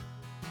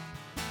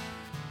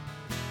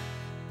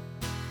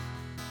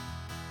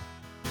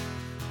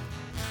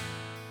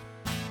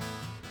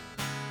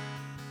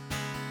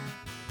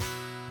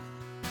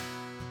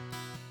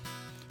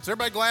Is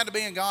everybody glad to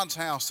be in God's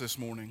house this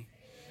morning?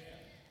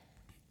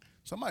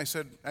 Somebody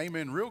said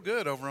amen real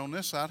good over on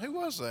this side. Who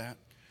was that?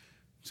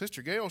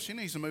 Sister Gail, she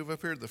needs to move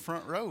up here to the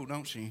front row,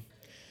 don't she?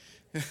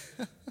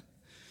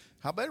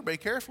 I better be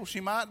careful. She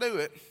might do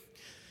it.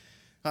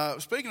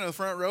 Speaking of the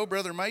front row,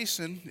 Brother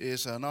Mason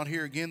is not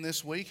here again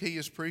this week. He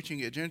is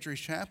preaching at Gentry's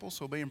Chapel,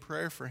 so be in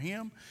prayer for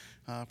him.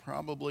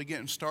 Probably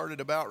getting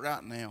started about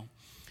right now.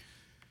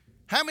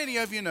 How many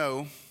of you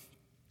know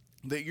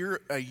that you're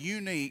a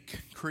unique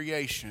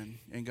creation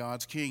in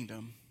God's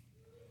kingdom?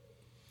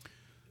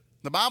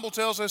 The Bible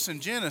tells us in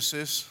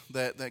Genesis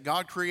that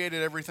God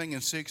created everything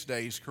in 6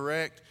 days,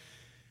 correct?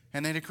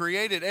 And then He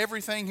created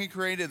everything.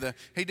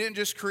 He didn't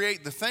just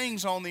create the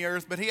things on the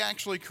earth, but He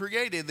actually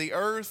created the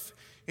earth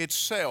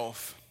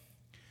itself.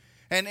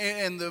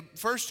 And the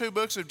first two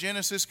books of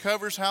Genesis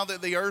covers how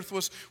that the earth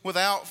was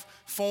without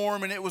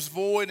form and it was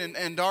void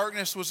and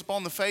darkness was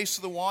upon the face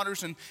of the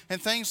waters and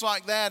things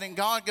like that. And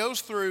God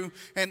goes through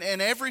and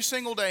every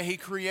single day He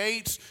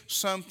creates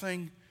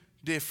something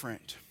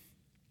different.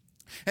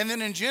 And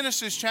then in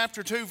Genesis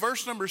chapter 2,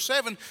 verse number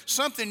 7,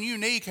 something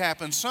unique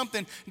happens.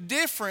 Something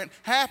different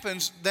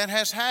happens that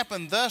has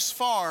happened thus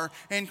far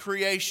in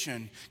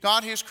creation.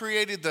 God has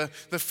created the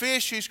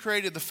fish. He's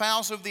created the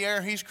fowls of the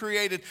air. He's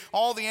created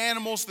all the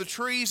animals, the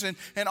trees, and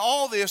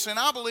all this. And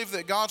I believe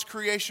that God's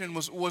creation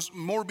was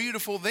more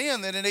beautiful then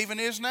than it even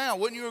is now.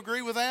 Wouldn't you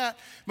agree with that?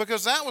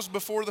 Because that was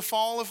before the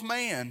fall of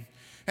man.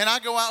 And I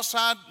go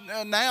outside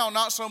now,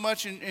 not so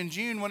much in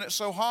June when it's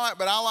so hot,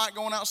 but I like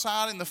going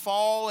outside in the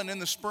fall and in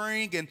the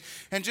spring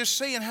and just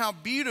seeing how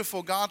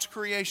beautiful God's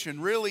creation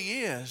really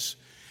is.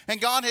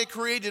 And God had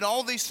created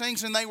all these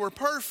things and they were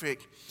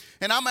perfect.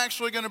 And I'm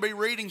actually going to be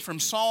reading from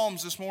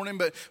Psalms this morning,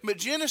 but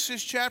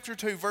Genesis chapter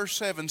 2 verse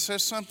 7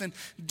 says something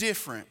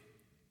different.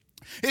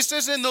 It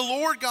says, "And the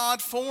Lord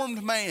God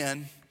formed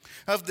man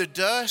of the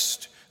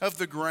dust of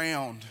the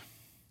ground."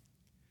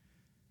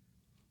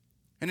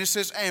 And it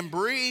says, "And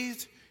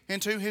breathed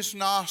into his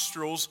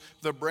nostrils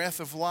the breath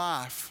of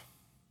life.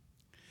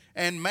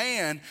 And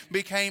man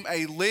became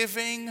a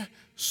living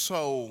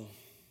soul."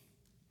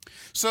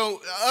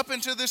 So up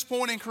until this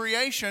point in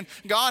creation,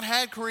 God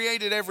had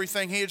created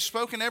everything. He had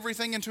spoken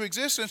everything into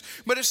existence.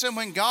 But it said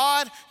when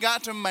God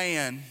got to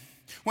man,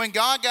 when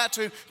God got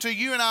to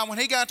you and I, when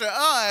He got to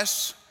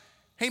us,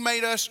 He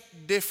made us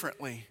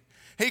differently.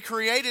 He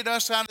created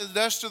us out of the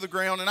dust of the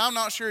ground, and I'm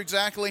not sure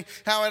exactly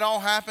how it all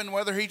happened,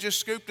 whether He just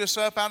scooped us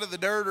up out of the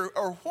dirt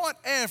or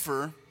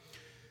whatever.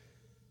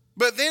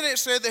 But then it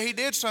said that He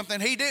did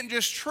something. He didn't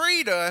just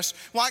treat us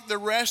like the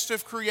rest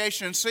of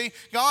creation. See,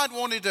 God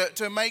wanted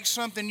to make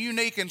something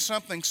unique and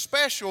something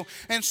special,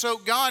 and so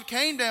God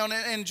came down,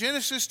 and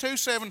Genesis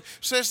 2:7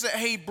 says that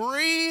He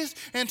breathed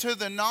into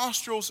the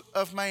nostrils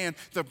of man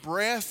the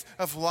breath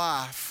of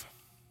life.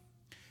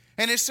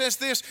 And it says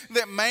this,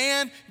 that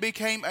man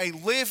became a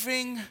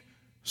living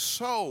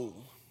soul.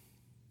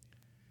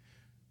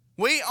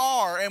 We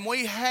are and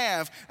we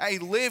have a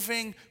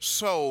living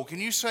soul. Can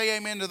you say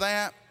amen to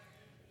that?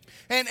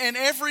 And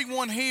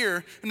everyone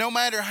here, no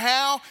matter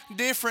how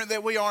different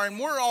that we are, and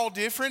we're all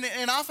different,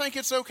 and I think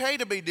it's okay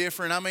to be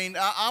different. I mean,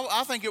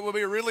 I think it would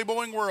be a really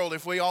boring world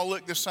if we all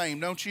looked the same,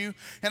 don't you?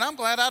 And I'm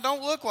glad I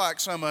don't look like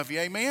some of you,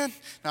 amen?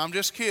 Now, I'm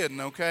just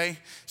kidding, okay?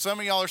 Some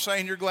of y'all are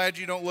saying you're glad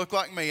you don't look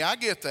like me. I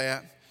get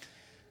that.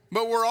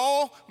 But we're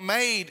all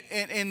made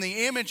in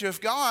the image of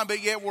God,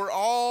 but yet we're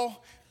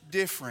all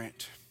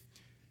different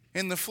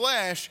in the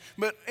flesh.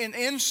 But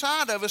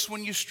inside of us,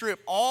 when you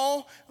strip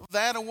all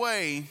that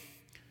away,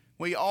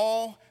 we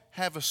all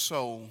have a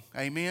soul.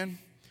 Amen?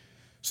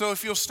 So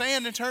if you'll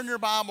stand and turn your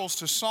Bibles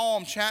to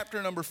Psalm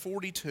chapter number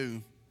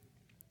 42.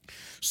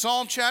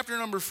 Psalm chapter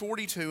number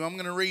 42. I'm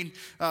going to read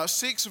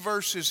 6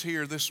 verses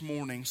here this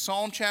morning.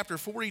 Psalm chapter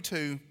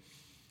 42,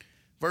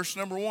 verse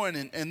number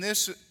 1. And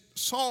this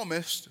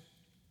psalmist...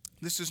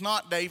 This is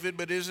not David,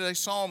 but it is a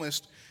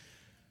psalmist,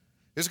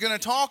 is going to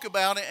talk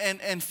about it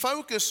and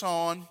focus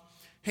on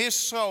his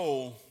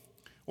soul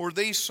or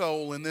the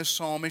soul in this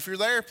psalm. If you're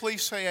there,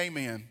 please say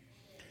amen.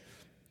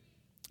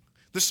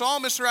 The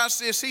psalmist writes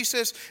this. He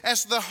says,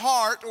 "As the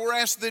hart or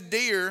as the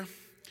deer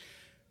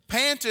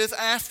panteth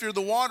after the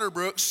water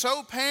brook,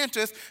 so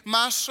panteth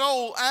my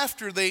soul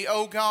after thee,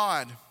 O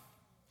God.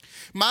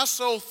 My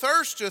soul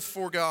thirsteth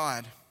for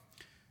God,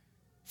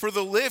 for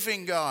the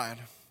living God.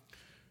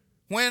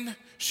 When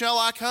shall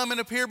I come and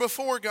appear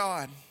before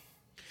God?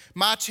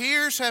 My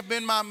tears have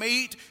been my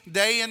meat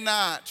day and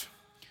night,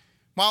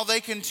 while they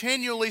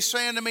continually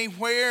say unto me,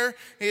 Where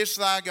is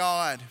thy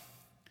God?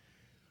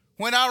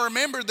 When I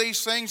remember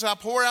these things, I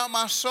pour out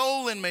my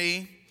soul in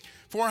me,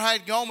 for I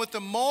had gone with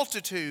the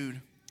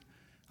multitude.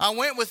 I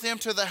went with them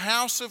to the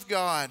house of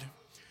God,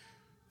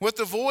 with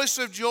the voice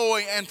of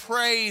joy and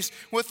praise,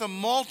 with the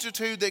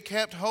multitude that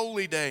kept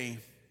holy day."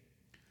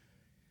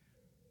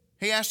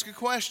 He asked a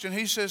question.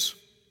 He says,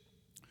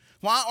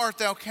 "Why art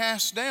thou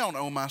cast down,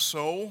 O my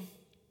soul?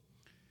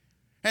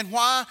 And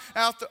why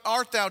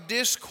art thou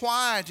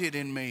disquieted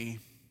in me?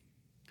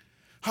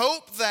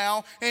 Hope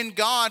thou in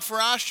God,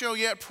 for I shall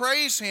yet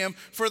praise Him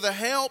for the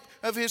help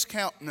of His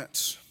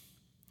countenance.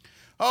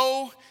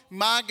 Oh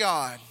my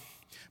God,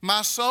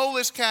 my soul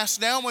is cast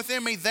down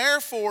within me.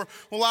 Therefore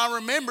will I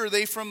remember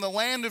thee from the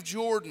land of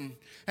Jordan,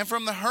 and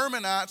from the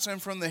Hermonites,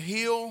 and from the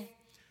hill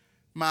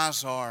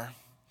Mizar.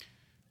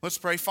 Let's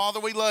pray. Father,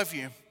 we love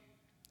you,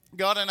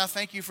 God, and I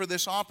thank you for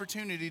this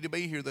opportunity to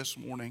be here this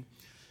morning.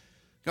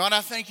 God,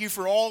 I thank you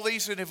for all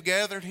these that have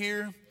gathered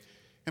here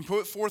and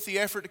put forth the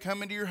effort to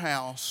come into your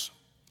house.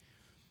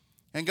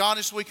 And God,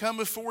 as we come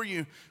before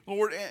you,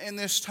 Lord, in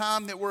this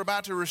time that we're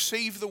about to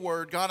receive the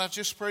word, God, I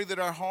just pray that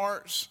our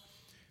hearts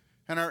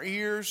and our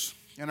ears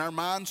and our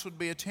minds would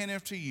be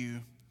attentive to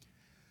you.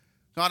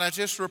 God, I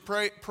just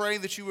pray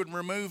that you would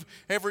remove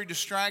every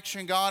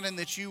distraction, God, and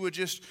that you would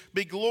just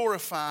be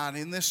glorified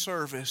in this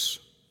service.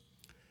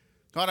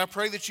 God, I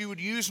pray that you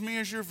would use me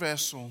as your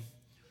vessel.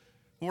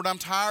 Lord, I'm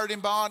tired in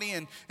body,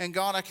 and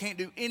God, I can't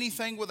do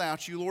anything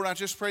without you. Lord, I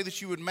just pray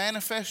that you would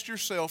manifest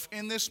yourself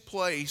in this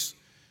place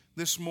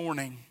this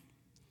morning.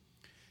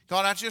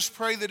 God, I just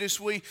pray that as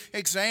we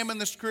examine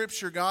the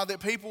Scripture, God,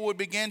 that people would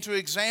begin to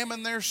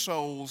examine their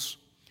souls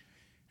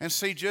and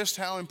see just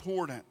how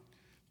important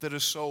that a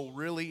soul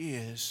really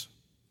is.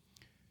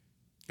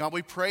 God,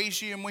 we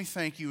praise you and we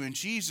thank you. In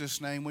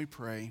Jesus' name we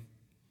pray.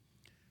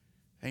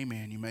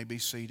 Amen. You may be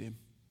seated.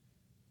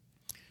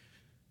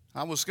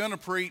 I was going to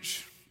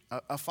preach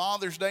a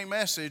Father's Day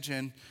message,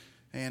 and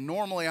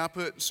normally I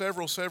put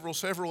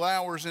several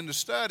hours into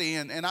study,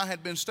 and I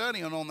had been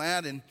studying on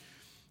that, and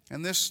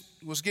this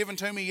was given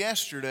to me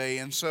yesterday.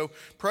 And so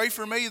pray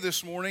for me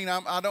this morning.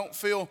 I don't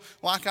feel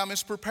like I'm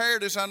as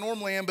prepared as I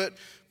normally am, but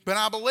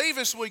I believe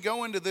as we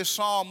go into this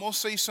psalm, we'll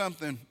see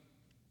something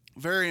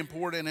very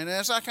important. And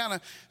as I kind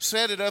of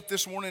set it up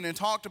this morning and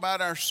talked about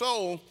our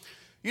soul,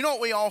 you know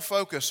what we all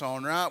focus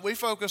on, right? We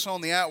focus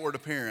on the outward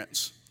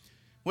appearance.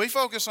 We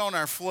focus on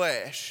our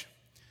flesh,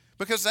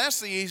 because that's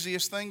the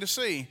easiest thing to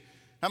see.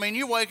 I mean,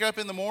 you wake up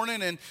in the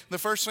morning and the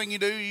first thing you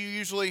do, you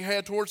usually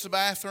head towards the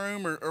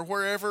bathroom or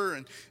wherever,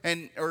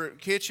 or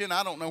kitchen.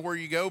 I don't know where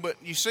you go, but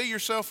you see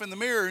yourself in the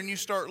mirror and you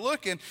start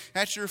looking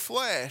at your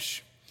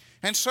flesh.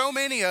 And so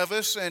many of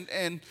us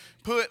and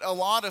put a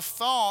lot of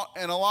thought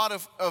and a lot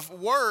of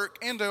work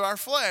into our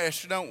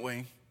flesh, don't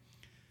we?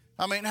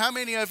 I mean, how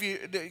many of you,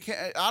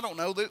 I don't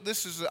know,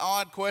 this is an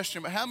odd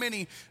question, but how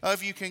many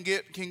of you can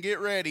get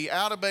ready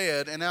out of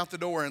bed and out the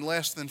door in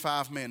less than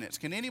 5 minutes?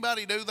 Can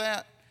anybody do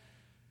that?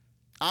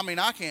 I mean,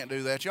 I can't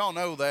do that. Y'all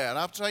know that.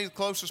 I'd say the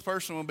closest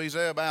person would be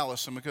Zeb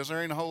Allison, because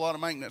there ain't a whole lot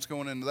of maintenance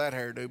going into that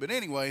hairdo. But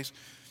anyways,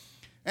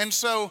 and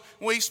so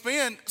we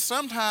spend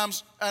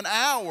sometimes an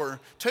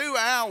hour, 2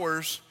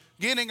 hours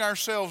getting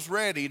ourselves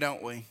ready,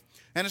 don't we?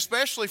 And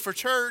especially for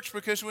church,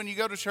 because when you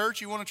go to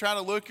church, you want to try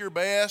to look your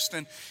best,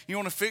 and you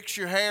want to fix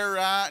your hair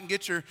right and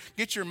get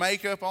your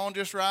makeup on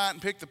just right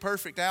and pick the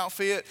perfect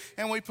outfit.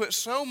 And we put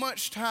so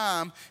much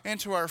time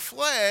into our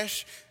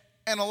flesh,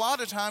 and a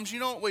lot of times,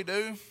 you know what we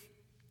do?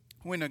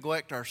 We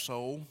neglect our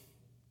soul.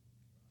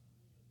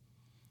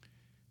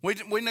 We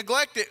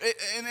neglect it,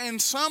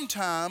 and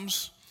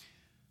sometimes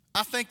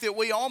I think that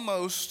we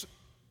almost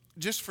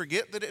just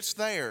forget that it's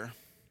there.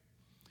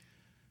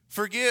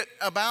 Forget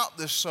about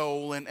the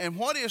soul. And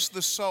what is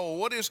the soul?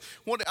 What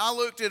I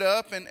looked it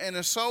up, and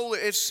a soul,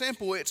 it's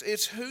simple.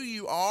 It's who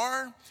you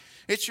are.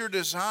 It's your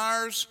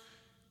desires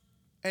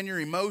and your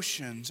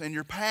emotions and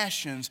your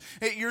passions.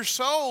 Your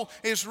soul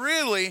is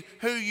really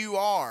who you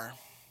are.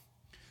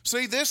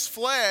 See, this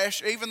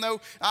flesh, even though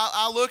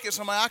I look at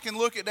somebody, I can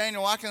look at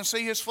Daniel, I can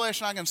see his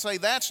flesh, and I can say,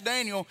 that's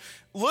Daniel.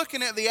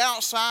 Looking at the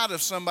outside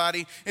of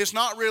somebody is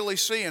not really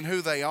seeing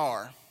who they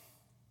are.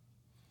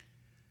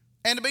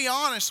 And to be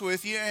honest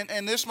with you,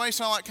 and this may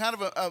sound like kind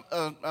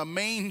of a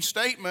mean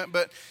statement,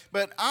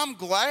 but I'm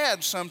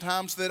glad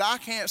sometimes that I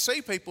can't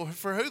see people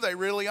for who they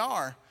really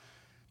are.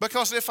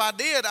 Because if I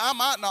did, I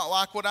might not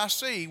like what I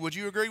see. Would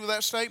you agree with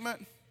that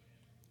statement?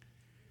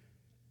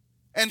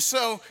 And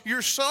so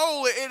your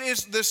soul, it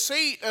is the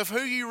seat of who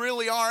you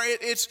really are.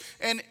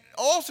 And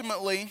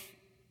ultimately,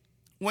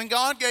 when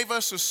God gave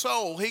us a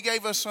soul, He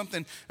gave us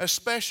something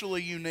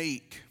especially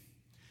unique.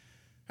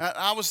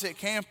 I was at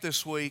camp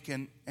this week,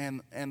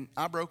 and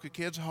I broke a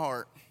kid's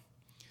heart.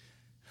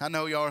 I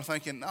know y'all are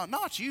thinking, no,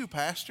 not you,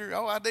 Pastor.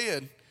 Oh, I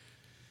did.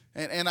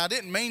 And I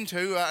didn't mean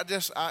to.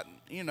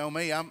 You know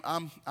me,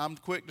 I'm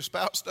quick to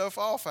spout stuff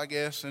off, I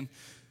guess.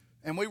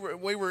 And we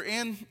were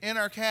in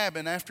our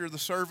cabin after the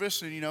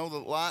service, and, you know, the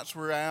lights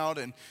were out,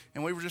 and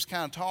we were just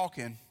kind of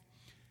talking.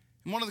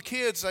 And one of the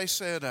kids, they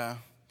said,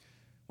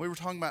 we were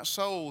talking about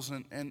souls,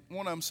 and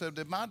one of them said,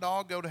 did my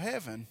dog go to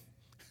heaven?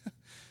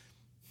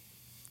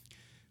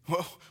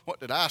 Well, what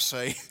did I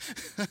say?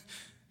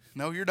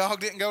 No, your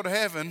dog didn't go to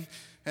heaven.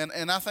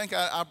 And I think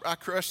I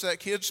crushed that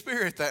kid's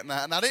spirit that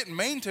night. And I didn't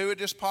mean to, it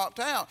just popped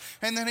out.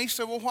 And then he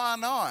said, well, why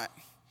not?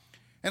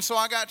 And so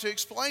I got to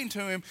explain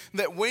to him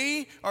that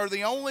we are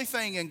the only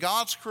thing in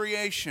God's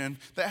creation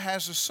that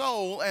has a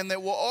soul and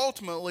that will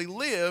ultimately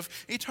live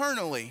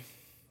eternally.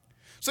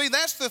 See,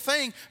 that's the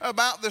thing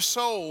about the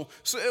soul.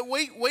 So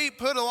we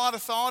put a lot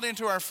of thought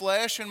into our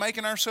flesh and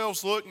making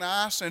ourselves look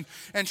nice and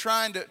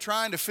trying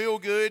to feel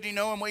good,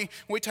 and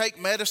we take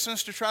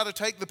medicines to try to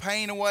take the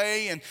pain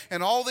away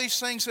and all these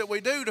things that we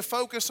do to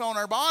focus on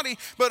our body.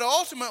 But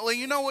ultimately,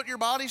 you know what your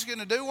body's going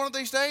to do one of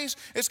these days?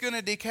 It's going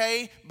to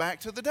decay back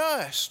to the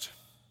dust.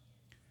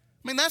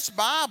 I mean, that's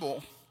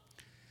Bible.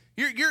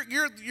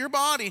 Your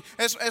body,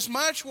 as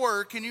much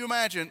work, can you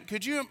imagine?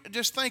 Could you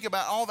just think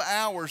about all the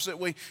hours that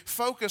we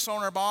focus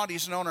on our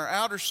bodies and on our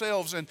outer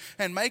selves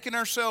and making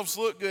ourselves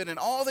look good and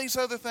all these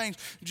other things,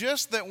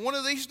 just that one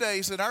of these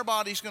days that our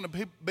body's going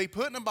to be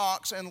put in a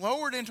box and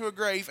lowered into a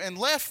grave and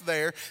left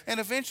there, and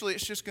eventually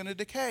it's just going to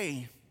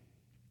decay.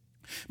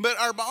 But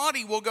our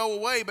body will go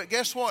away, but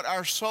guess what?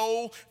 Our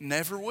soul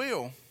never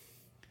will.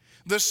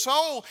 The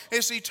soul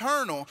is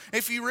eternal.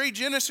 If you read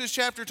Genesis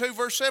chapter 2,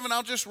 verse 7,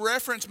 I'll just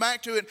reference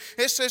back to it.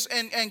 It says,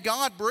 and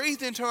God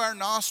breathed into our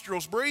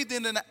nostrils, breathed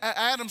into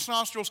Adam's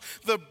nostrils,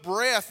 the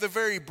breath, the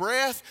very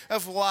breath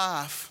of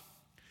life.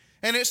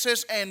 And it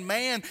says, and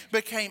man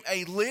became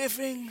a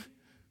living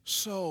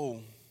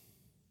soul.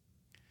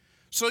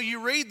 So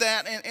you read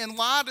that in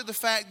light of the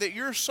fact that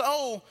your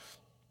soul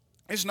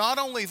is not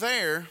only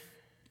there,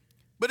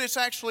 but it's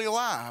actually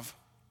alive.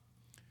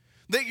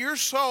 That your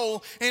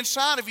soul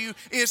inside of you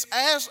is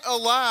as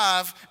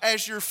alive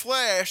as your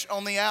flesh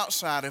on the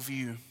outside of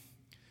you.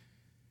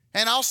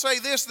 And I'll say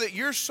this, that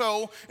your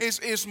soul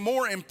is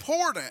more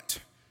important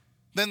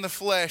than the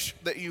flesh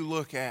that you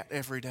look at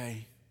every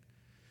day.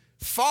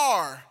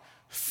 Far,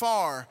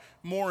 far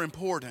more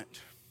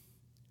important.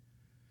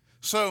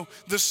 So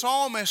the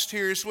psalmist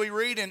here, as we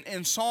read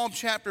in Psalm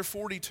chapter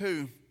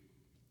 42,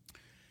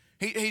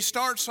 he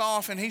starts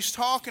off and he's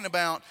talking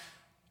about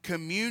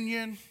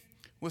communion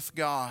with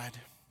God.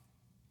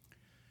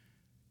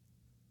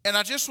 And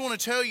I just want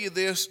to tell you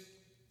this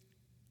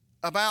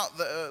about,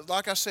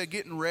 like I said,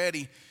 getting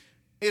ready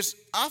is,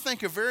 I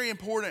think, a very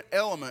important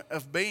element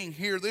of being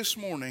here this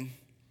morning.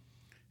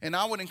 And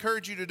I would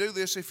encourage you to do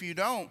this if you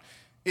don't,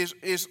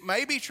 is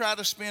maybe try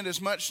to spend as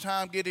much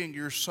time getting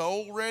your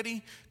soul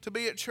ready to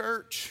be at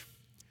church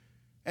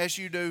as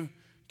you do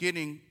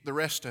getting the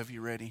rest of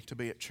you ready to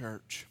be at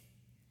church.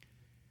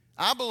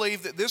 I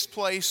believe that this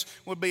place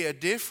would be a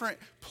different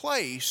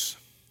place.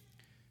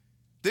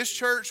 This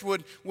church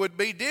would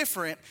be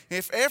different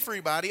if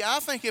everybody, I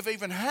think if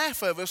even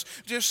half of us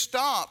just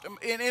stopped. And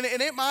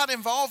it might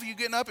involve you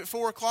getting up at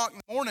 4 o'clock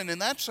in the morning,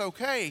 and that's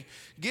okay.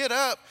 Get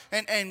up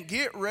and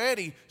get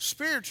ready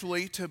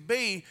spiritually to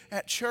be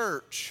at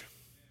church.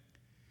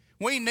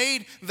 We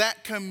need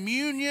that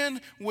communion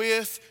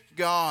with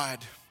God.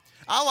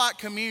 I like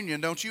communion,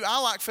 don't you? I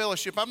like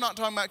fellowship. I'm not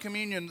talking about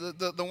communion,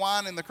 the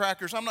wine and the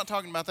crackers. I'm not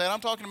talking about that.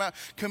 I'm talking about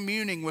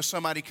communing with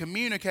somebody,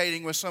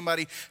 communicating with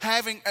somebody,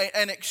 having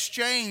an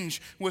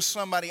exchange with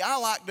somebody. I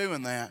like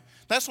doing that.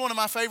 That's one of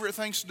my favorite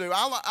things to do.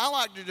 I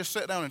like to just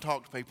sit down and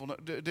talk to people.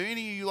 Do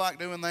any of you like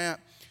doing that?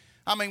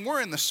 I mean,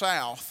 we're in the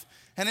South.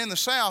 And in the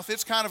South,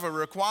 it's kind of a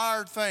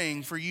required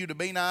thing for you to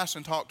be nice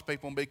and talk to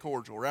people and be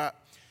cordial, right?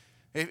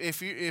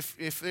 If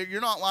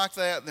you're not like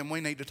that, then we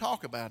need to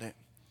talk about it.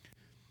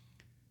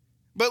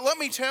 But let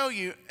me tell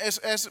you,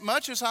 as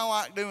much as I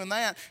like doing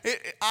that,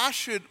 I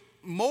should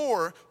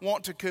more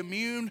want to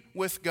commune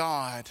with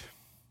God.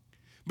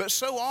 But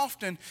so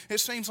often,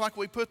 it seems like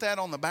we put that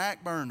on the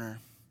back burner.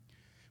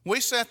 We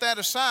set that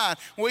aside.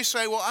 We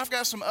say, well, I've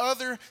got some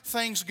other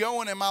things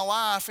going in my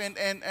life,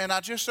 and I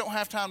just don't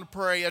have time to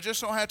pray. I just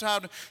don't have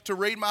time to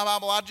read my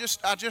Bible. I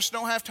just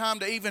don't have time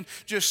to even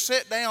just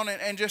sit down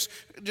and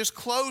just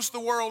close the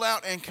world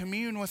out and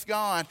commune with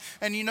God.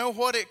 And you know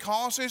what it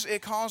causes?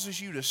 It causes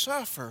you to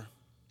suffer.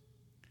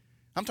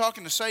 I'm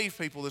talking to saved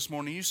people this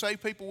morning. You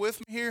saved people with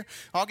me here?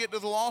 I'll get to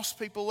the lost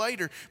people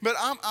later. But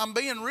I'm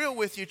being real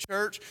with you,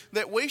 church,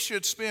 that we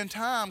should spend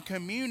time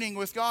communing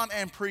with God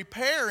and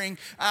preparing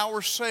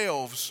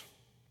ourselves.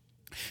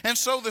 And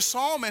so the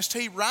psalmist,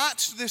 he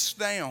writes this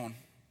down.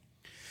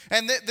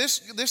 And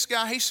this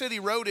guy, he said he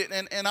wrote it,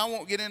 and I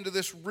won't get into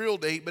this real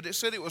deep, but it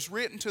said it was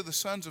written to the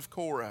sons of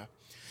Korah.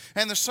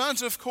 And the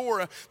sons of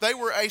Korah, they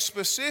were a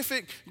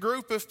specific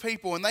group of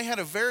people, and they had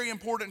a very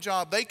important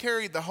job. They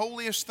carried the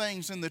holiest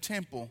things in the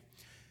temple.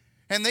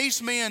 And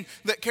these men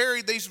that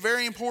carried these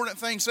very important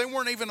things, they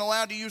weren't even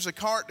allowed to use a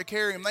cart to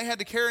carry them. They had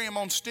to carry them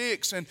on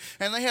sticks, and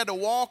they had to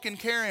walk and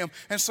carry them.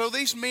 And so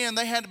these men,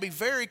 they had to be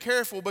very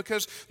careful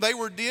because they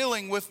were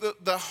dealing with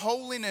the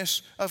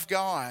holiness of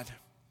God.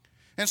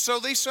 And so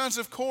these sons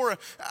of Korah,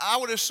 I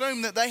would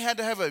assume that they had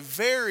to have a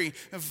very,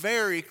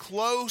 very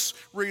close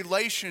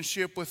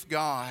relationship with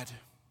God.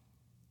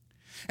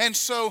 And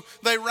so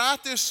they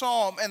write this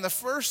psalm, and the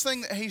first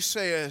thing that he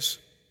says,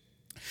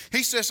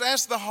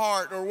 as the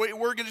hart, or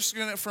we're just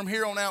going to, from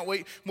here on out,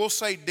 we'll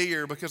say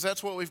deer, because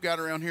that's what we've got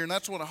around here, and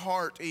that's what a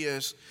hart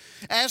is.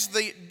 As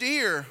the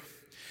deer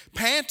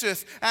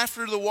panteth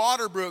after the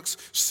water brooks,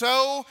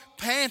 so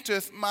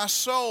panteth my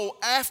soul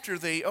after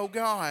thee, O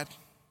God.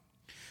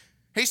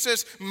 He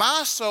says,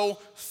 my soul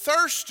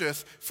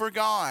thirsteth for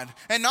God.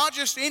 And not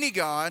just any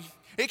God.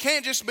 it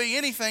can't just be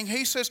anything.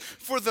 He says,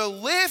 for the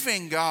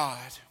living God.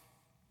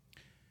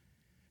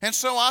 And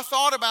so I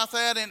thought about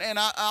that, and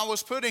I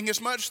was putting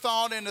as much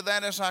thought into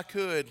that as I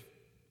could.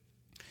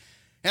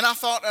 And I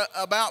thought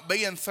about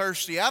being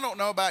thirsty. I don't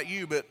know about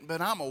you,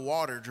 but I'm a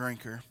water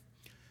drinker.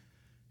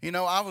 You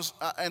know,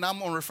 and I'm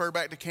going to refer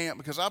back to camp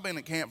because I've been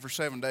at camp for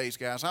 7 days,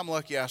 guys. I'm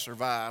lucky I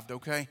survived,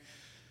 okay?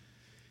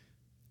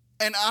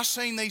 And I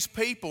seen these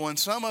people, and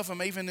some of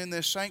them even in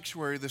this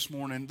sanctuary this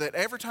morning, that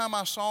every time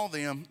I saw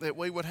them, that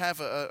we would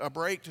have a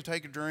break to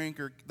take a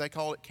drink, or they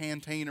call it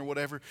canteen or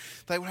whatever,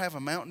 they would have a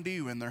Mountain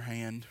Dew in their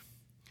hand,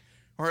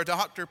 or a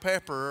Dr.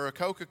 Pepper, or a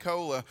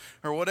Coca-Cola,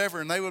 or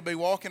whatever, and they would be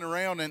walking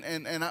around,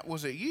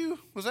 was it you?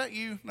 Was that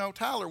you? No,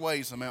 Tyler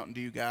Way's the Mountain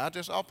Dew guy.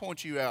 I'll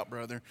point you out,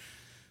 brother.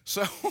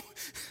 So,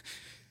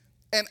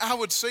 and I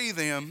would see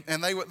them,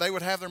 and they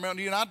would have their Mountain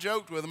Dew, and I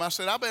joked with them. I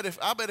said, I bet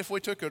if we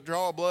took a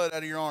draw of blood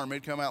out of your arm,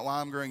 it'd come out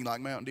lime green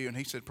like Mountain Dew. And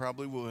he said,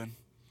 probably would.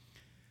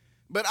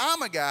 But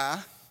I'm a guy,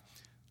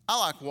 I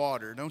like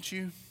water, don't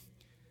you?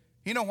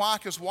 You know why?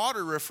 Because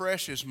water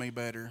refreshes me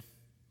better.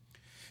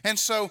 And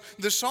so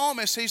the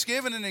psalmist, he's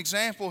given an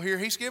example here.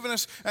 He's given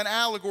us an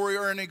allegory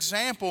or an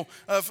example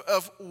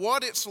of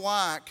what it's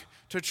like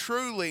to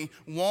truly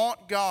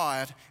want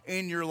God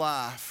in your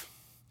life.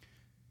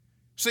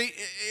 See,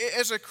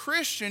 as a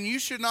Christian, you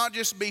should not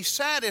just be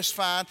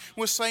satisfied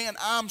with saying,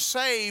 I'm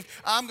saved,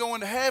 I'm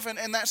going to heaven,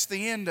 and that's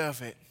the end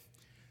of it.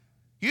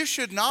 You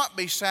should not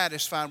be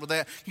satisfied with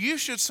that. You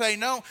should say,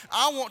 no,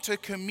 I want to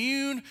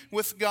commune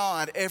with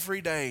God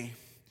every day.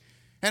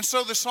 And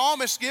so the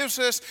psalmist gives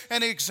us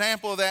an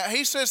example of that.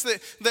 He says that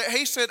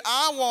he said,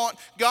 I want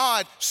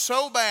God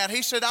so bad.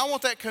 He said, I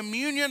want that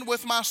communion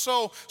with my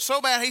soul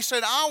so bad. He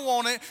said, I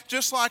want it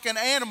just like an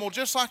animal,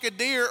 just like a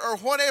deer or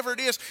whatever it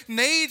is,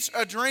 needs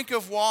a drink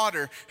of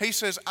water. He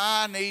says,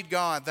 I need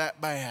God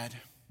that bad.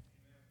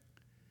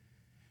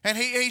 And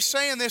he's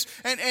saying this,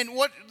 and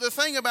what the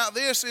thing about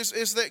this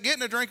is that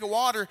getting a drink of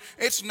water,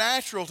 it's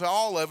natural to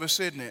all of us,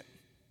 isn't it?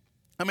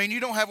 I mean,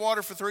 you don't have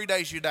water for 3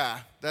 days, you die.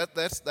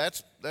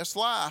 That's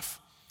life.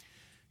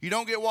 You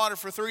don't get water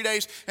for 3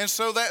 days. And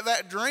so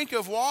that drink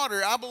of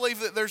water, I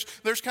believe that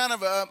there's kind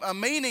of a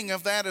meaning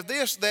of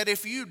this, that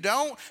if you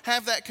don't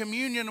have that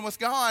communion with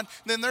God,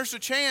 then there's a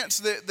chance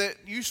that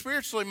you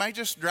spiritually may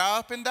just dry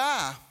up and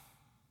die.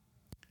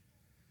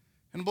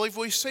 And I believe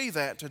we see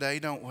that today,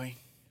 don't we?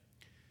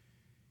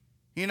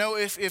 You know,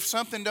 if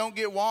something don't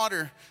get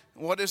water,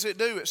 what does it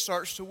do? It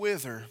starts to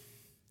wither.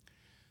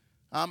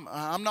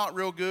 I'm not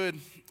real good.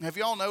 Have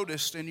y'all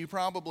noticed, and you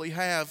probably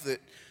have,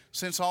 that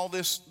since all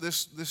this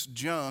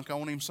junk, I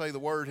won't even say the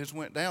word, has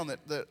went down,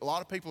 that a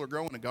lot of people are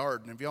growing a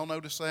garden. Have y'all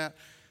noticed that?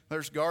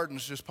 There's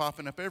gardens just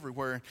popping up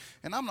everywhere.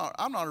 And I'm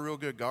not a real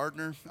good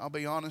gardener, I'll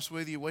be honest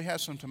with you. We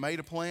have some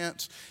tomato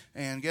plants,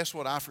 and guess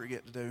what I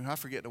forget to do? I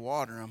forget to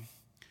water them.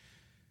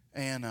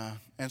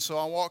 And so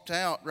I walked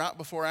out right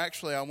before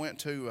actually I went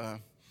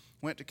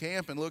to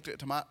camp and looked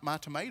at my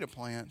tomato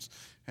plants,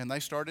 and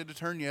they started to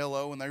turn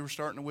yellow, and they were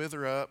starting to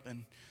wither up.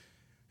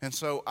 And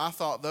so I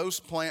thought, those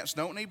plants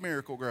don't need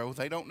miracle grow.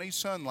 They don't need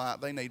sunlight.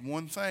 They need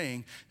one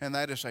thing, and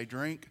that is a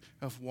drink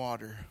of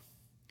water.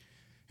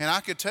 And I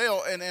could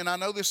tell, and I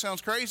know this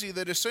sounds crazy,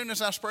 that as soon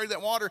as I sprayed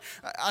that water,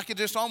 I could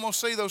just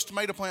almost see those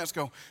tomato plants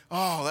go,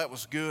 oh, that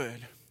was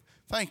good.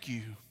 Thank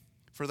you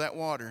for that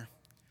water.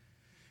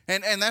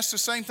 And that's the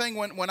same thing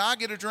when I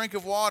get a drink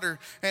of water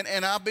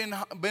and I've been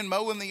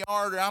mowing the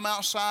yard, or I'm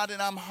outside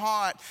and I'm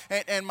hot,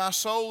 and my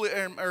soul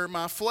or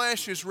my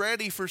flesh is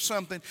ready for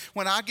something.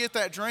 When I get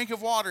that drink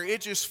of water,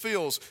 it just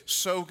feels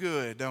so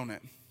good, don't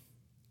it?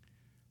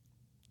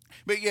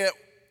 But yet,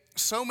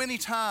 so many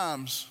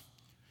times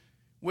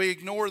we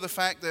ignore the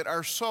fact that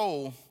our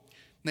soul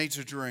needs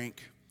a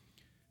drink.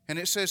 And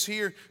it says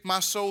here, my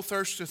soul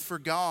thirsteth for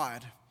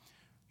God.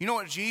 You know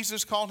what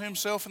Jesus called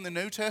himself in the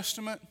New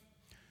Testament?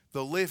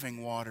 The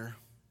living water.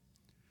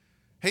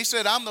 He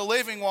said, I'm the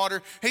living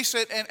water. He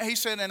said,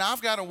 and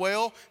I've got a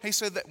well, he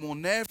said, that will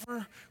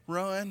never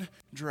run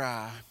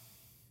dry.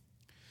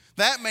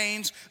 That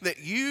means that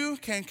you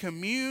can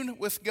commune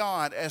with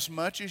God as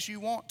much as you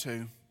want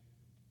to.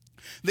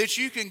 That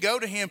you can go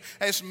to him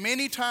as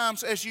many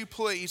times as you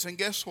please. And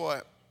guess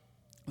what?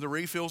 The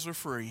refills are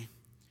free.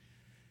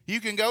 You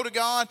can go to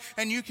God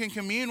and you can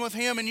commune with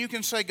him, and you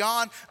can say,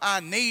 God, I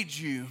need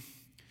you.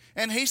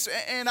 And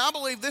I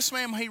believe this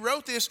man, he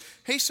wrote this,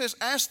 he says,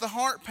 as the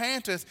heart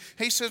panteth,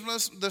 he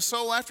says, the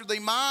soul after thee,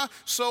 my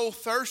soul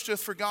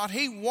thirsteth for God.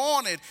 He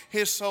wanted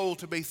his soul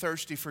to be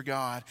thirsty for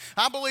God.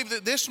 I believe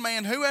that this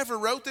man, whoever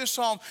wrote this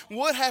psalm,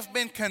 would have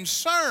been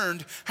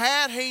concerned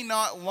had he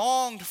not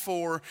longed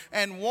for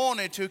and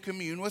wanted to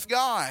commune with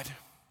God.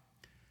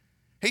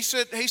 He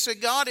said,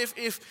 God,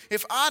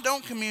 if I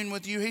don't commune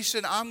with you, he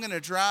said, I'm going to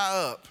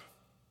dry up.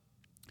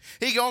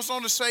 He goes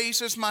on to say, he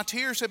says, my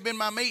tears have been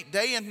my meat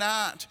day and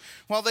night,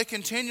 while they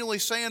continually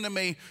say unto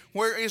me,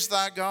 where is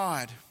thy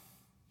God?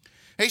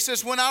 He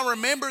says, when I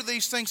remember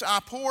these things, I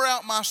pour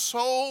out my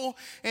soul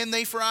in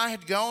thee, for I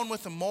had gone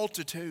with a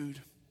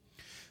multitude.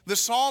 The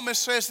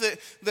psalmist says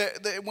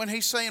that when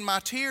he's saying my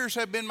tears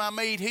have been my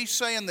meat, he's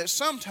saying that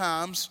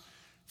sometimes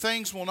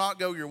things will not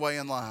go your way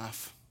in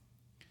life.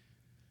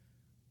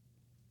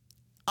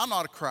 I'm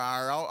not a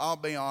crier. I'll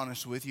be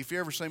honest with you. If you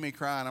ever see me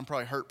crying, I'm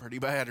probably hurt pretty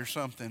bad or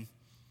something.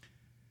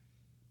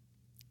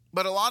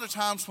 But a lot of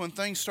times when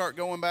things start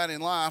going bad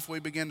in life, we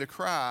begin to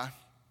cry.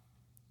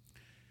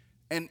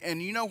 And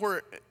you know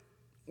where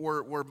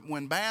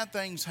when bad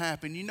things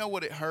happen, you know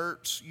what it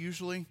hurts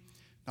usually?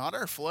 Not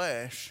our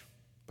flesh,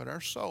 but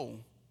our soul.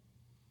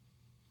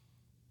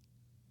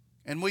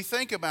 And we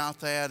think about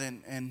that,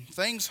 and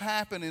things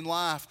happen in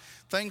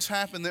life. Things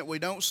happen that we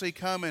don't see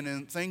coming,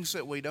 and things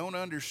that we don't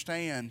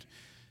understand.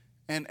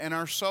 And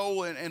our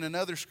soul, in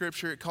another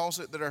scripture, it calls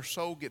it that our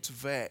soul gets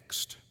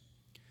vexed.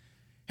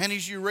 And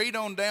as you read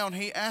on down,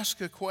 he asks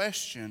a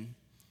question.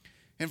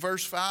 In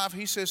verse 5,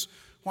 he says,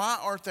 "Why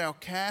art thou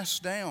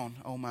cast down,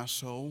 O my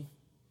soul?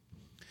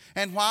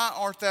 And why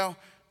art thou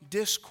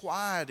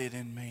disquieted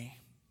in me?"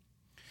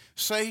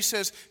 So he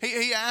says,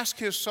 he asked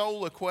his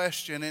soul a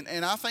question,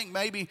 and I think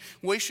maybe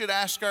we should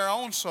ask our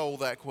own soul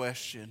that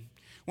question.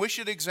 We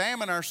should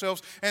examine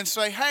ourselves and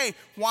say, hey,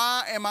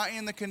 why am I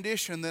in the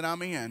condition that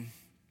I'm in?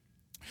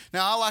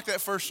 Now, I like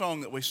that first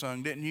song that we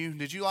sung, didn't you?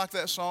 Did you like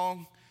that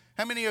song?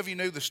 How many of you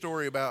knew the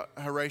story about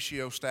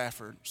Horatio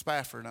Spafford?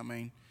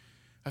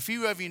 A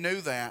few of you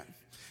knew that.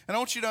 And I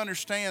want you to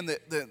understand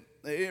that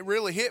it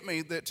really hit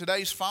me that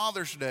today's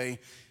Father's Day,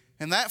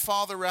 and that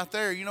father right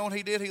there, you know what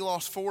he did? He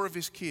lost 4 of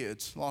his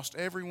kids, lost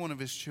every one of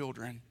his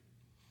children.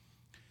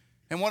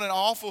 And what an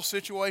awful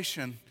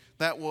situation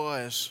that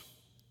was.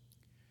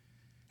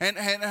 And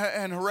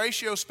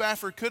Horatio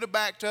Spafford could have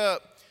backed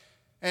up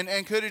and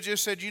could have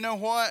just said, you know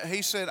what?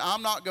 He said,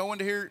 I'm not going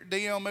to hear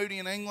D.L. Moody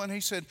in England.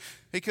 He said,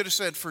 he could have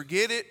said,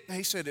 forget it.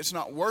 He said, it's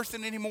not worth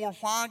it anymore.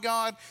 Why,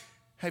 God,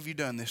 have you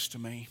done this to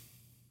me?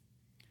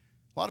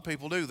 A lot of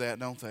people do that,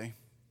 don't they?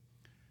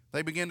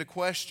 They begin to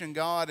question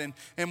God,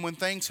 and when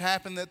things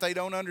happen that they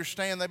don't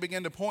understand, they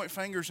begin to point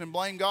fingers and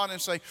blame God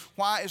and say,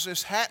 why is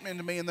this happening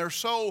to me? And their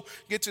soul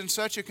gets in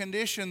such a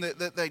condition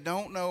that they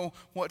don't know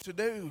what to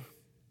do.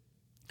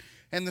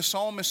 And the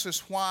psalmist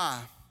says, why?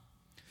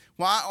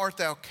 Why art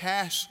thou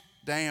cast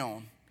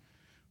down?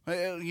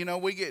 You know,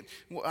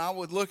 I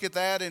would look at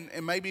that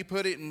and maybe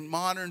put it in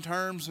modern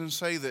terms and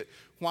say that,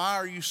 why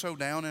are you so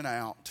down and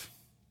out?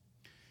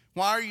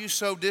 Why are you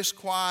so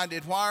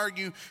disquieted? Why are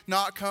you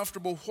not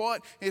comfortable?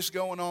 What is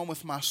going on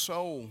with my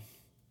soul?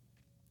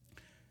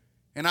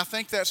 And I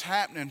think that's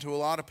happening to a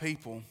lot of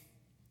people.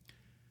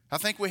 I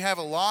think we have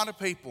a lot of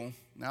people,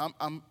 now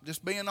I'm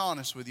just being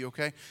honest with you,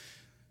 okay,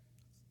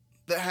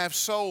 that have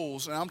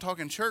souls, and I'm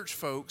talking church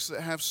folks that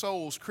have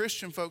souls,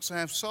 Christian folks that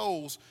have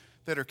souls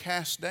that are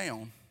cast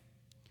down.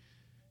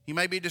 You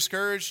may be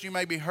discouraged, you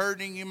may be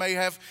hurting, you may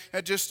have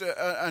just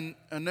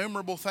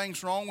innumerable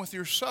things wrong with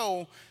your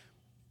soul.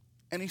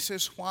 And he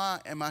says, why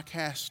am I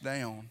cast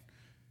down?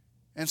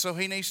 And so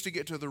he needs to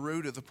get to the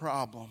root of the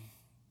problem.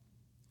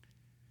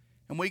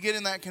 And we get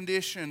in that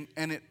condition,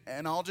 and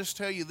I'll just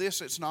tell you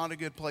this, it's not a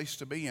good place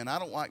to be in. I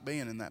don't like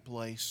being in that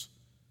place.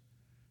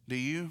 Do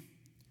you?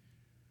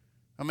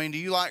 I mean, do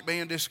you like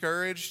being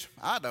discouraged?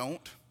 I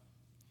don't.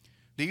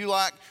 Do you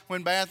like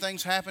when bad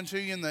things happen to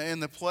you in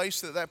the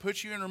place that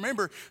puts you in?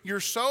 Remember, your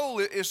soul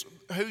is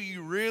who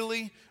you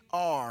really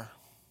are.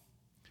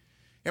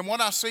 And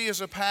what I see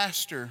as a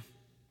pastor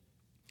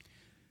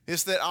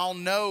is that I'll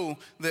know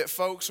that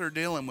folks are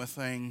dealing with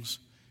things,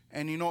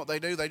 and you know what they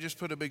do? They just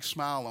put a big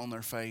smile on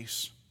their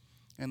face,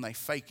 and they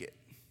fake it.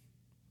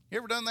 You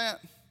ever done that?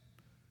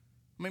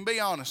 I mean,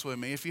 be honest with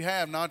me. If you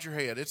have, nod your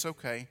head. It's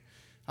okay.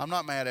 I'm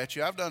not mad at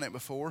you. I've done it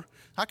before.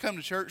 I come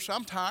to church, so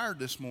I'm tired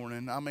this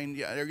morning. I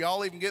mean, are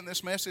y'all even getting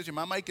this message? Am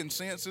I making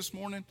sense this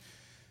morning?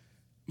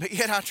 But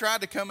yet I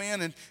tried to come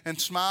in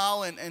and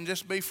smile and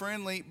just be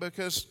friendly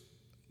because,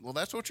 well,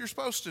 that's what you're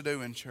supposed to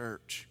do in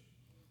church.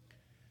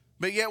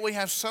 But yet we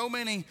have so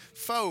many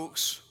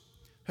folks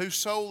whose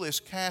soul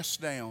is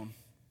cast down,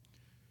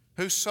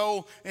 whose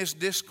soul is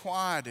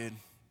disquieted,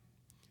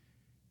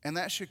 and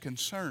that should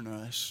concern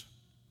us.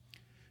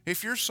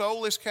 If your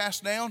soul is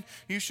cast down,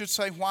 you should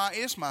say, why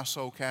is my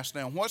soul cast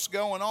down? What's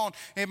going on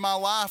in my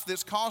life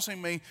that's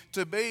causing me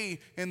to be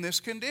in this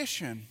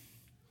condition?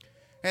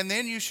 And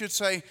then you should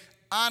say,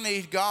 I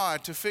need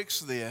God to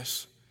fix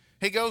this.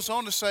 He goes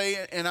on to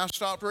say, and I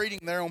stopped reading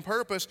there on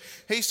purpose,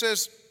 he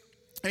says,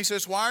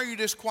 why are you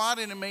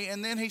disquieted in me?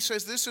 And then he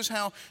says, this is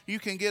how you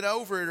can get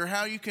over it or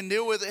how you can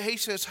deal with it. He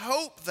says,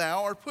 hope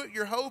thou, or put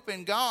your hope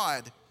in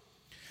God.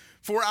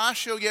 For I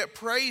shall yet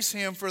praise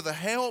him for the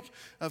help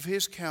of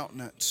his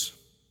countenance.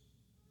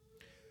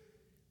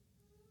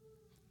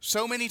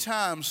 So many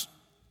times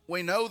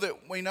we know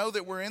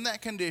that we're in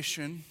that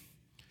condition.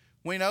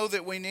 We know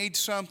that we need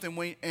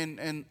something.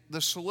 And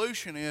the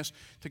solution is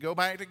to go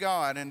back to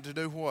God and to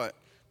do what?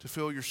 To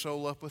fill your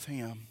soul up with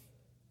him.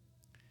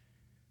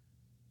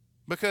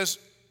 Because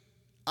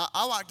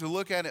I like to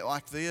look at it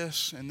like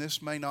this, and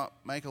this may not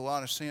make a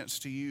lot of sense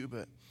to you,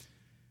 but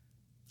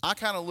I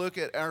kind of look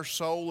at our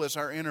soul as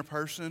our inner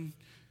person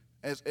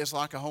as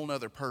like a whole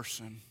nother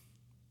person.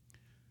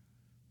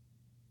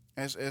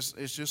 As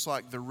it's just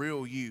like the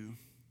real you.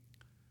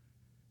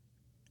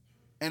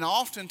 And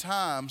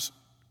oftentimes,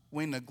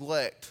 we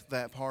neglect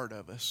that part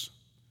of us.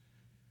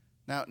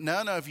 Now,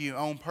 none of you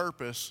on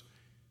purpose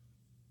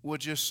would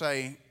just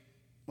say,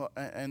 well,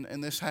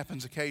 and this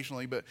happens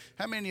occasionally, but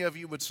how many of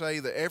you would say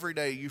that every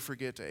day you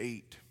forget to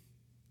eat?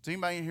 Does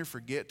anybody in here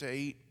forget to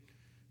eat?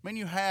 I mean,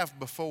 you have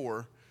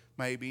before,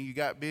 maybe. You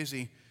got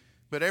busy.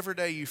 But every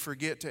day you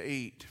forget to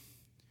eat.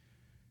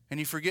 And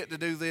you forget to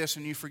do this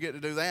and you forget to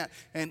do that.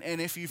 And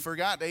if you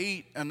forgot to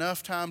eat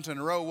enough times in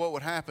a row, what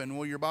would happen?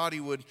 Well, your body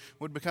would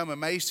become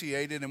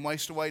emaciated and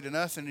waste away to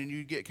nothing, and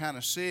you'd get kind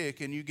of sick,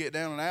 and you get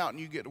down and out, and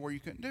you get to where you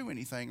couldn't do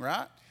anything,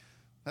 right?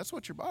 That's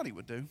what your body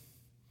would do.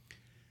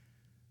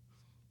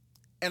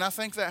 And I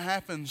think that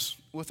happens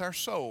with our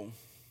soul.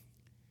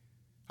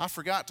 I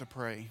forgot to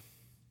pray.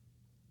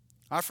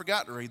 I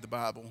forgot to read the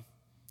Bible.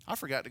 I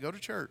forgot to go to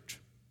church.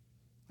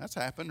 That's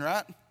happened,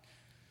 right?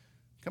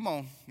 Come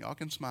on, y'all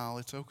can smile.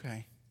 It's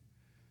okay.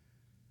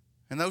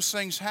 And those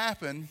things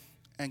happen,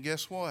 and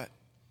guess what?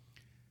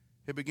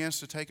 It begins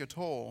to take a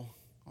toll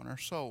on our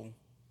soul.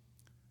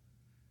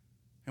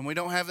 And we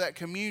don't have that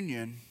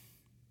communion.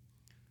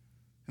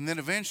 And then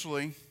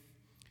eventually,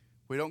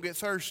 we don't get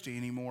thirsty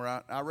anymore.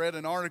 I read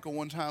an article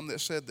one time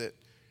that said that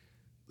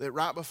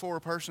right before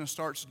a person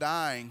starts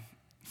dying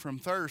from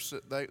thirst,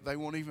 that they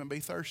won't even be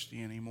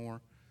thirsty anymore.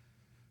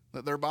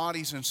 That their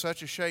body's in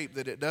such a shape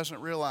that it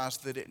doesn't realize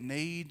that it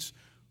needs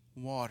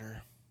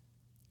water.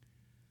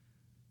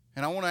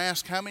 And I want to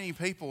ask how many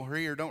people are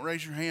here, don't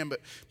raise your hand,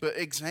 but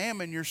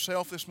examine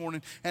yourself this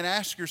morning and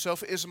ask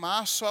yourself, is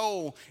my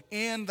soul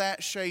in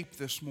that shape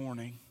this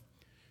morning?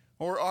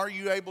 Or are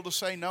you able to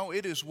say, no,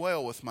 it is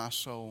well with my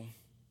soul?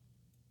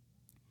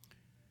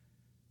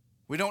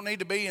 We don't need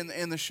to be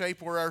in the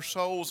shape where our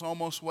soul's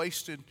almost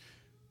wasted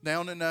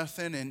down to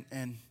nothing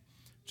and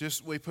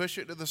just we push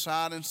it to the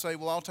side and say,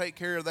 well, I'll take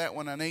care of that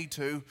when I need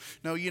to.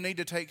 No, you need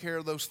to take care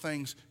of those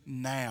things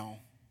now,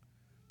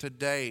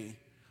 today,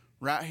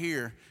 right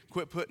here.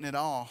 Quit putting it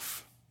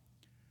off.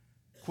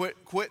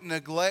 Quit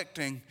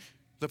neglecting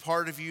the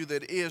part of you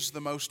that is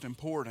the most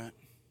important.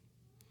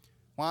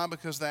 Why?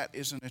 Because that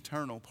is an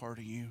eternal part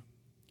of you.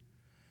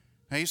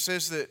 Now, he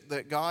says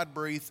that God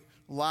breathed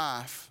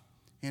life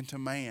into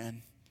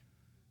man.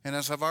 And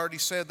as I've already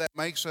said, that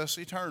makes us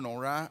eternal,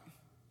 right?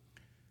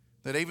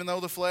 That even though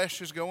the flesh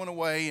is going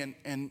away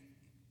and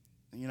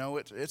you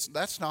know,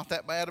 that's not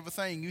that bad of a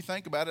thing. You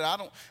think about it. I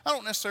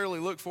don't necessarily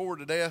look forward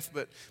to death,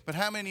 but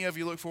how many of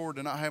you look forward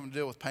to not having to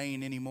deal with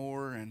pain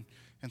anymore and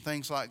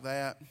things like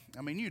that?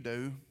 I mean, you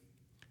do.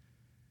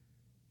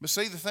 But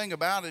see, the thing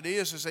about it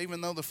is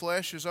even though the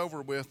flesh is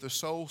over with, the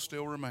soul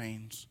still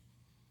remains.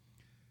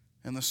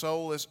 And the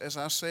soul, as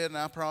I said, and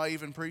I probably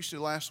even preached it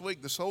last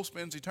week, the soul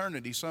spends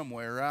eternity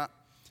somewhere, right?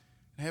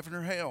 Heaven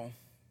or hell.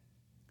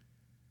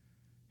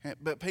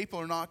 But people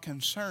are not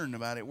concerned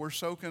about it. We're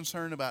so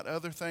concerned about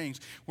other things.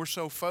 We're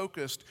so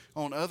focused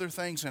on other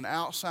things and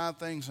outside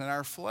things in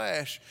our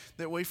flesh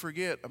that we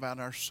forget about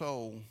our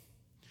soul.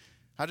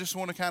 I just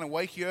want to kind of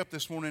wake you up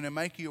this morning and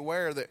make you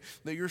aware that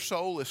your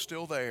soul is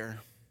still there.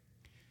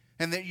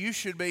 And that you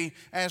should be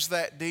as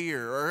that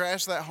deer or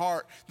as that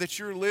hart, that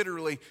you're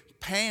literally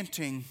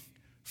panting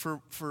for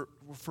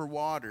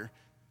water.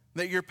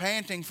 That you're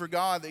panting for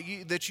God,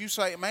 that you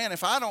say, man,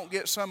 if I don't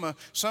get some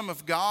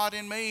of God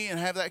in me and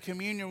have that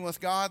communion with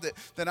God,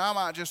 that I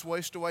might just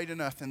waste away to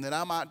nothing, that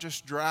I might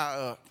just dry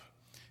up.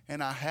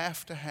 And I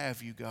have to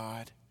have you,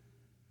 God.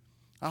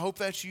 I hope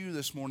that's you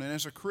this morning.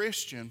 As a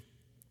Christian,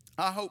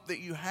 I hope that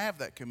you have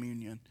that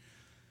communion.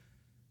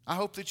 I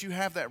hope that you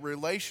have that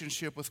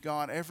relationship with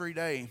God every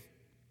day.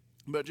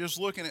 But just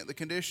looking at the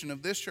condition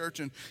of this church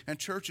and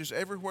churches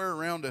everywhere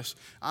around us,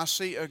 I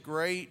see a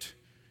great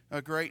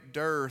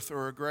dearth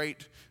or a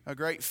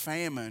great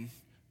famine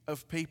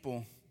of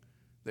people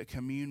that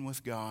commune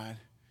with God,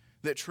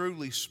 that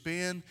truly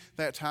spend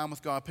that time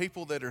with God,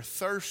 people that are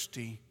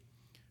thirsty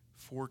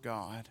for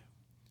God.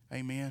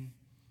 Amen.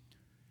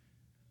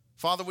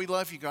 Father, we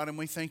love you, God, and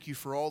we thank you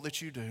for all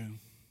that you do.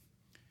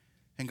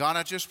 And God,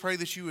 I just pray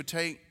that you would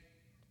take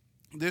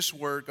this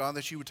word, God,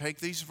 that you would take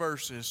these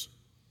verses,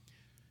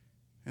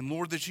 and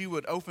Lord, that you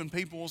would open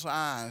people's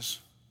eyes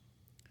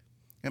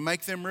and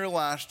make them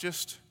realize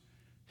just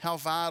how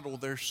vital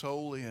their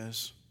soul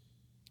is.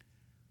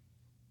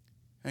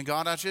 And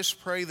God, I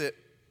just pray that,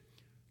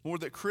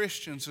 Lord, that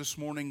Christians this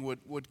morning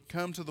would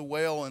come to the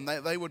well and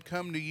they would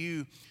come to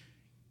you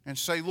and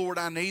say, Lord,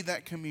 I need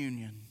that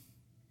communion.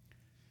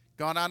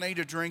 God, I need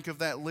a drink of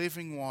that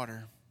living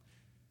water.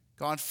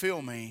 God,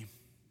 fill me.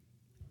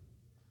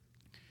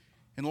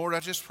 And Lord,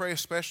 I just pray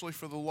especially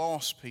for the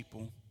lost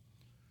people.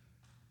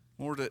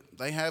 Lord, that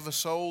they have a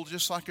soul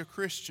just like a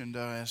Christian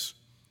does,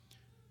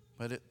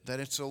 but that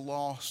it's a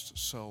lost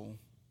soul.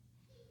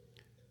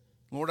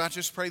 Lord, I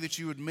just pray that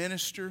you would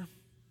minister,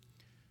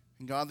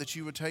 and God, that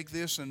you would take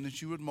this and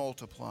that you would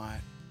multiply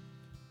it.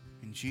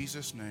 In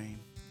Jesus' name,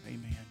 amen.